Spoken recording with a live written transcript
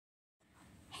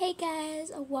Hey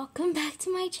guys, welcome back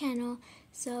to my channel.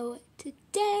 So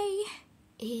today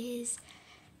is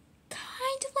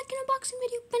kind of like an unboxing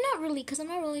video, but not really because I'm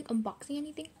not really unboxing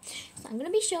anything. So I'm going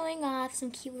to be showing off some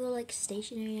cute little like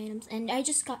stationery items, and I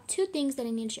just got two things that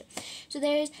I need to show. So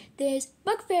there's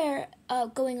book fair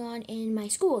going on in my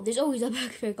school. There's always a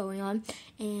book fair going on,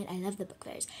 and I love the book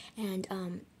fairs. And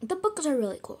the books are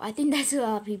really cool. I think that's a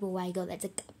lot of people why I go. That's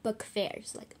like book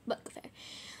fairs, like book fair.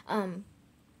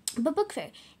 But book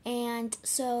fair. And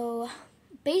so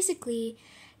basically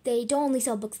they don't only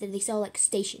sell books there, they sell like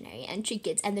stationery and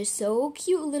trinkets, and they're so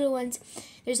cute little ones.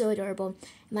 They're so adorable.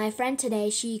 My friend today,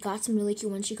 she got some really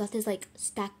cute ones. She got this like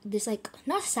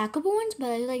not stackable ones, but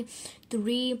it was like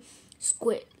three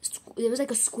it was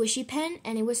like a squishy pen,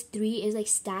 and it was like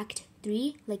stacked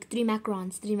three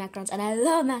macarons, and I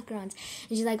love macarons.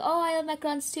 And she's like, oh, I love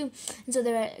macarons too. And so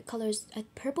there are colors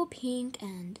like purple, pink,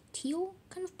 and teal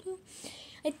kind of blue,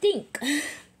 I think.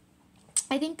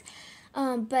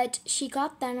 But she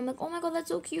got that, and I'm like, oh my god, that's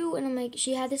so cute. And I'm like,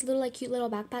 she had this little like cute little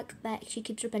backpack that she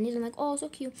keeps her pennies. I'm like, oh, so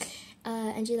cute.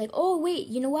 And she's like, oh wait,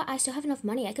 you know what? I still have enough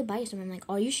money. I could buy you some. I'm like,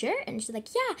 are you sure? And she's like,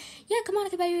 yeah, come on, I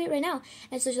can buy you it right now.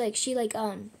 And so she's like,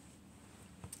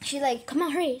 come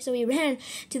on, hurry. So we ran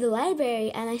to the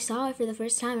library, and I saw it for the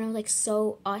first time, and I was like,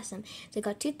 so awesome. So I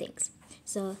got two things.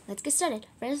 So let's get started.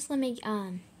 First, let me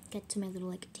get to my little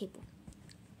like table.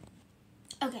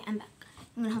 Okay, I'm back.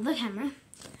 I'm gonna hold the camera.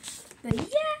 But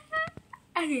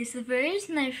yeah, okay, so first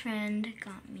my friend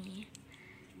got me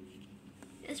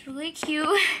this really cute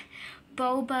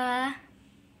boba,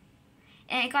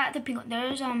 and I got the pink one.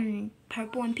 There's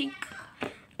purple and pink,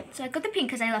 so I got the pink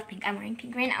because I love pink. I'm wearing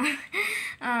pink right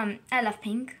now. I love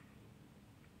pink.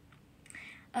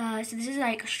 So this is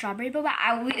like strawberry boba.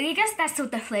 I guess that's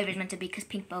what the flavor is meant to be, because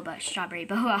pink boba, strawberry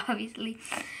boba, obviously.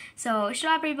 So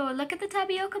strawberry boba. Look at the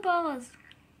tapioca balls.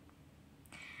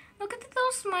 Look at the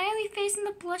little smiley face and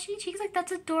the blushy cheeks. Like,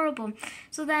 that's adorable.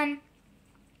 So then,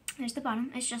 there's the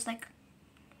bottom. It's just like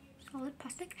solid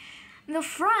plastic. And the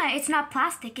front, it's not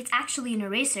plastic. It's actually an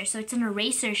eraser. So it's an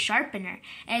eraser sharpener.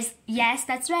 Yes,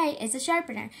 that's right. It's a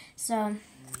sharpener. So,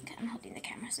 okay, I'm holding the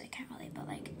camera so I can't really, but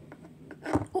like,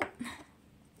 oh,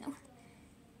 no.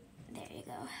 There you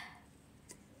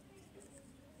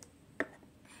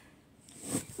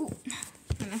go. Ooh.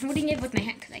 I'm holding it with my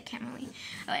hand because I can't really.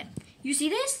 Okay, you see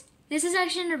this? This is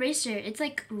actually an eraser. It's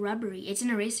like rubbery. It's an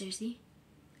eraser, see?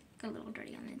 Got a little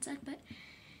dirty on the inside, but...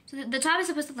 So the top is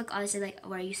supposed to look obviously like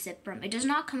where you sip from. It does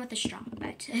not come with a straw,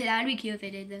 but that would be cute if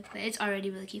it did, though. But it's already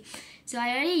really cute. So I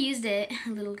already used it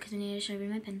a little because I needed to sharpen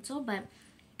my pencil, but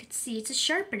you can see it's a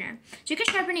sharpener. So you can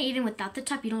sharpen it even without the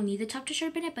top. You don't need the top to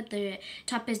sharpen it, but the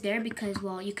top is there because,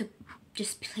 well, you could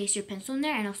just place your pencil in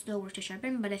there and it'll still work to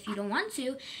sharpen. But if you don't want to,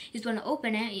 you just want to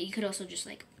open it, you could also just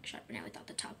like sharpen it without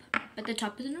the top. But the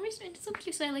top is an eraser, and it's so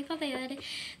cute. So I like how they added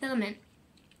the element.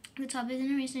 The top is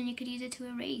an eraser, and you could use it to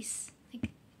erase like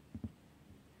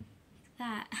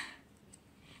that.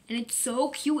 And it's so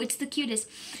cute. It's the cutest.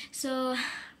 So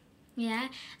yeah,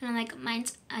 and I'm like,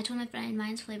 I told my friend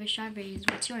mine's flavor strawberries.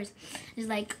 What's yours? It's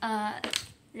like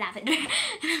lavender. And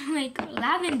I'm like,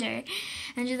 lavender.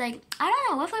 And she's like, I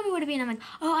don't know, what flavor would it be? And I'm like,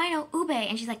 oh, I know, ube.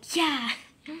 And she's like, yeah.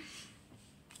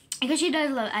 Because she does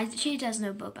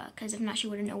know boba, because if not, she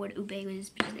wouldn't know what ube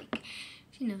was. She's like,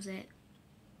 she knows it.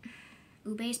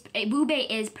 Ube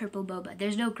is purple boba.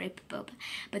 There's no grape boba,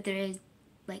 but there is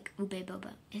like ube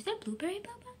boba. Is there blueberry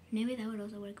boba? Maybe that would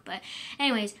also work. But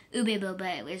anyways, ube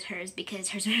boba was hers because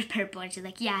hers was purple, and she's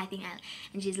like, yeah, I think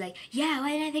and she's like, yeah,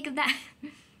 why didn't I think of that?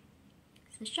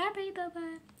 So strawberry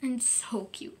boba, and it's so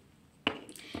cute.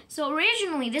 So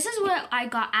originally, this is what I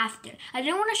got after. I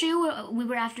didn't want to show you what we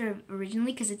were after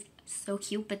originally because it's so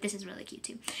cute, but this is really cute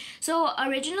too. So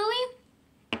originally,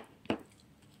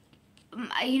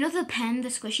 you know the pen, the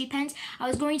squishy pens? I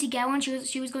was going to get one.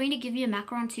 She was going to give me a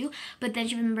macaron too, but then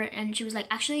she remembered, and she was like,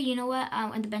 actually, you know what?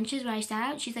 On the benches where I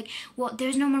sat out, she's like, well,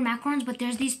 there's no more macarons, but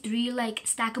there's these three like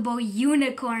stackable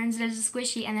unicorns. There's a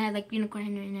squishy, and they had like unicorn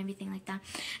and everything like that.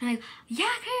 And I'm like,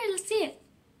 yeah, okay, let's see it.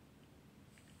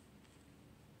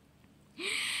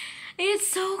 It's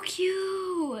so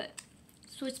cute.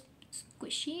 So it's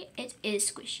squishy. It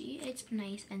is squishy. It's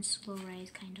nice and slow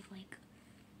rise, kind of like.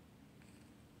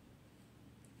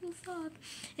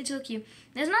 It's so cute.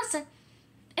 It's not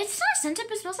scented,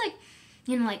 but it smells like,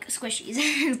 you know, like squishies.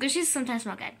 Squishies sometimes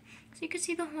smell good. So you can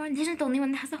see the horn. This isn't the only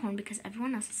one that has the horn because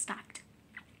everyone else is stacked.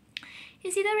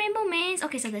 You see the rainbow manes?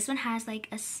 Okay, so this one has like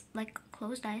a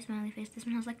closed eye smiley face. This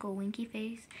one has like a winky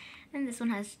face, and this one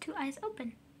has two eyes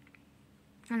open.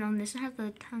 And then this one has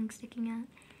the tongue sticking out.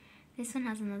 This one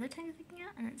has another tongue sticking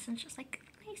out, and this one's just like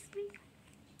nicely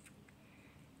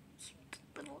cute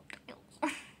little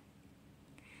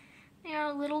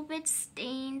a little bit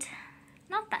stained.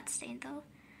 Not that stained though.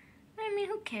 I mean,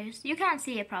 who cares? You can't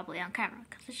see it probably on camera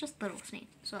because it's just little stains.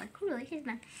 So like, who really cares,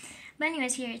 man? But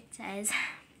anyways, here it says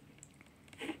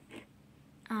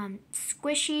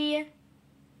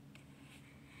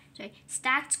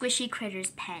stacked squishy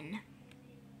critters pen.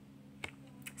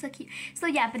 So cute. So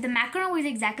yeah, but the macaron was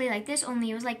exactly like this,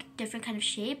 only it was like different kind of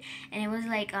shape, and it was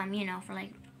like you know, for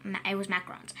like it was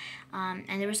macarons,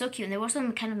 and they were so cute, and they were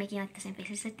also kind of making like the same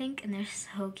faces, I think, and they're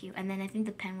so cute. And then I think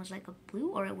the pen was like a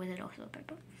blue, or was it also a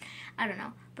purple? I don't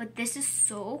know, but this is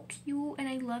so cute, and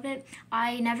I love it.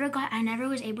 I never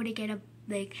was able to get a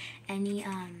like any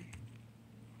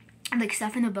like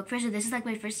stuff in the book fair, so this is like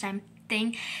my first time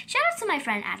thing. Shout out to my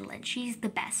friend Adeline. She's the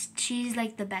best. She's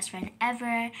like the best friend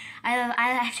ever.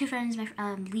 I have two friends, my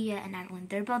Leah and Adeline.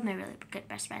 They're both my really good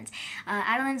best friends.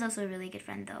 Adeline's also a really good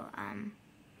friend though.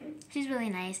 She's really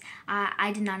nice.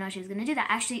 I did not know she was gonna do that.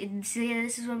 Actually,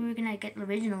 this is what we were gonna get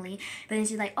originally, but then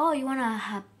she's like, "Oh, you want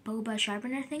a boba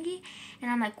sharpener thingy?"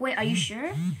 And I'm like, "Wait, are you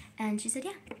sure?" And she said,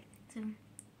 "Yeah." So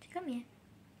she got me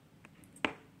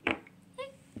it.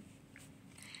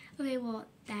 Okay, well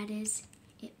that is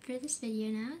it for this video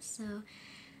now. So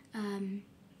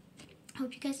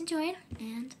hope you guys enjoyed,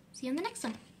 and see you on the next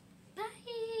one.